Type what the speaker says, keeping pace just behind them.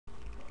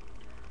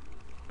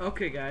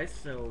Okay guys,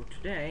 so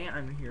today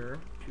I'm here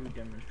to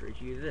demonstrate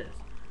to you this.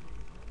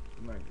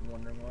 You might be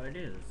wondering what it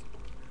is.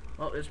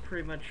 Well, it's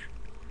pretty much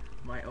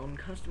my own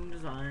custom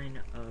design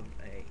of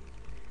a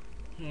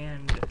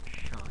hand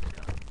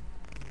shotgun.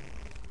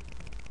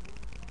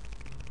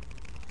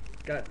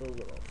 It's got the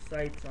little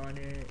sights on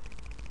it.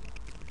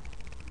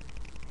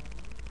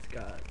 It's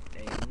got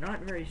a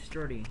not very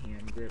sturdy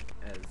hand grip,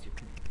 as you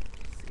can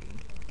see.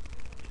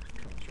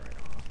 It comes right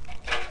off.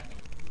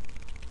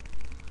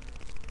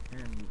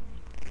 And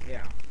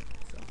yeah,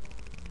 so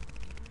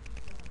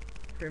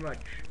pretty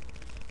much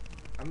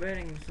I'm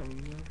betting some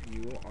of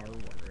you are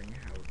wondering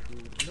how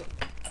to look.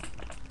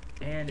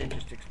 And it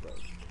just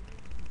explodes.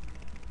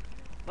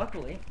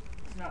 Luckily,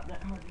 it's not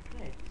that hard to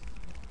fix.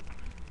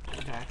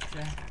 Just have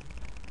to have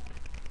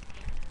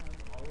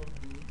all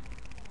of the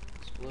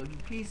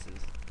exploded pieces.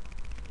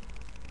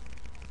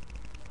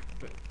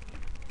 But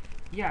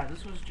yeah,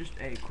 this was just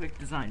a quick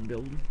design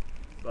build,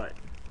 but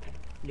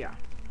yeah.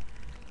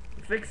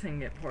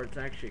 Fixing it part's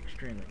actually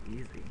extremely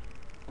easy.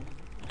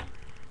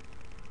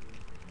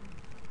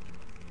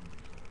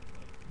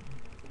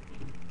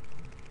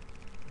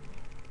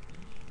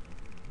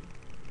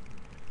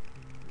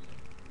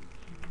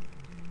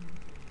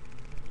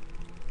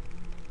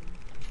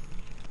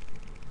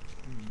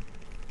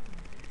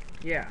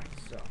 Yeah,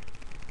 so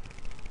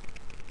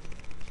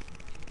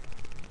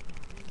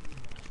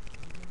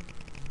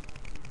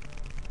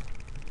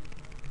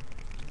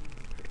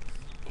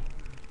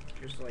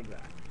just like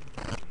that.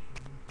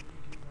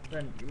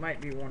 Then you might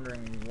be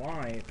wondering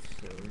why it's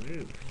so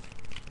loose.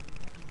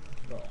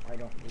 Well, I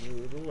don't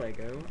glue the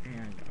Lego,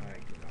 and I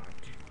do not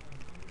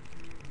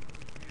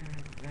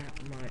have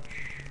that much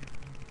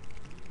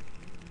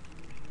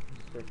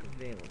brick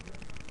available.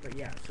 But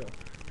yeah, so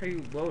how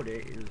you load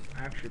it is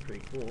actually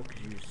pretty cool,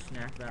 because you just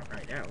snap that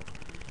right out.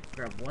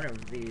 Grab one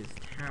of these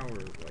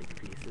tower-like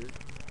pieces,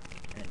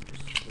 and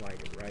just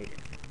slide it right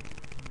in.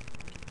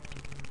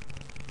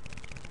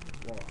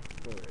 Voila,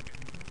 loaded.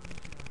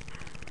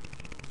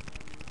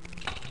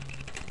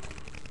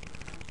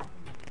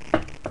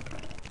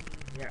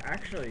 Yeah,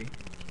 actually,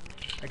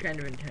 I kind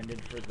of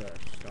intended for the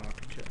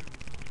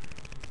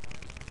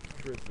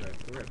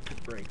grip to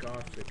break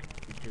off, so it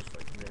could be just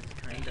like this,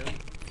 kind of.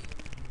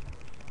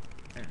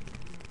 And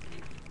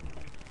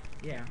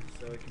yeah,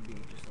 so it can be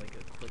just like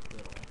a quick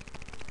little,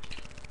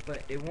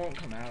 but it won't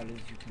come out,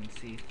 as you can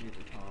see through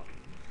the top,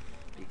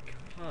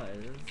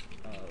 because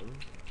of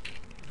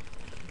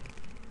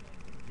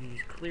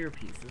these clear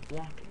pieces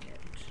blocking it.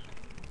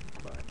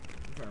 But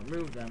if I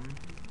remove them,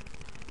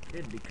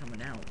 it'd be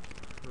coming out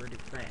pretty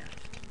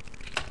fast.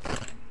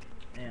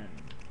 And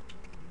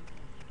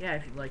yeah,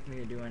 if you'd like me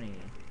to do any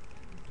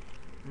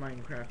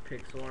Minecraft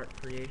pixel art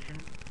creation,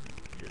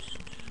 just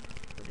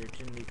put it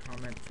in the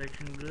comment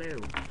section below.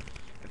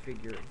 I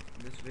figure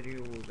this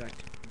video will get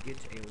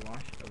a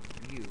lot of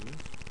views,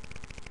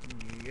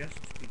 just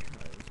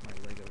because my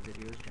Lego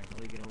videos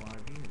generally get a lot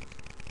of views.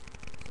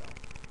 So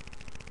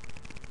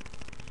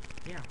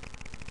yeah,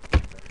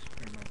 that's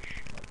pretty much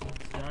what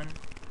it's done.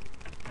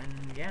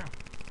 And yeah.